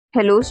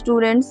Hello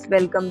students,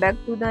 welcome back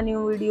to the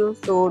new video.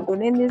 So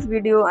today in this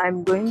video I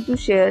am going to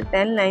share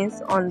 10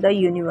 lines on the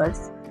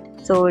universe.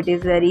 So it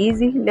is very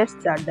easy. Let's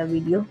start the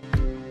video.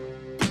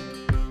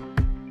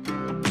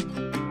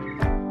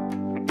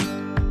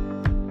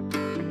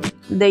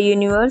 The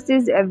universe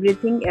is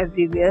everything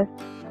everywhere.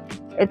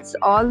 It's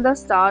all the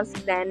stars,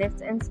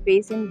 planets and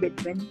space in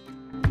between.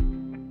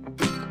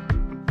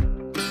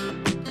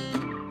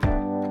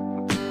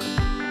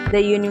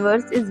 The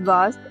universe is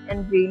vast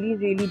and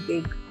really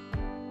big.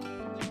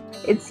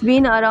 It's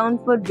been around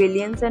for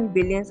billions and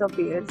billions of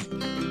years.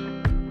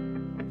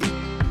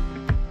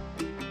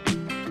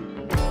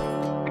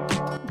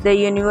 The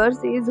universe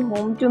is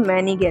home to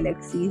many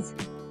galaxies.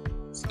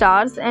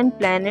 Stars and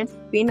planets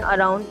spin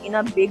around in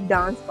a big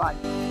dance party.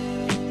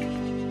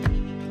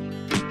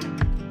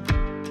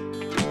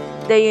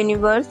 The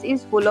universe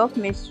is full of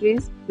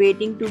mysteries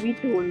waiting to be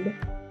told.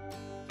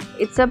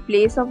 It's a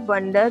place of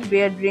wonder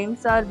where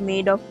dreams are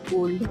made of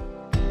gold.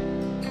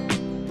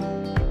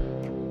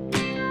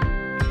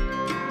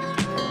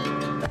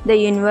 The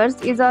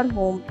universe is our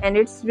home and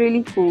it's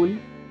really cool.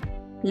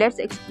 Let's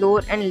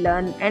explore and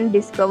learn and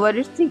discover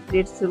its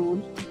secrets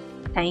rule.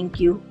 Thank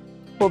you.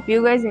 Hope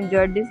you guys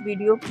enjoyed this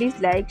video. Please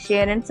like,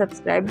 share and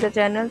subscribe the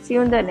channel. See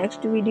you in the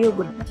next video.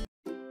 Goodbye.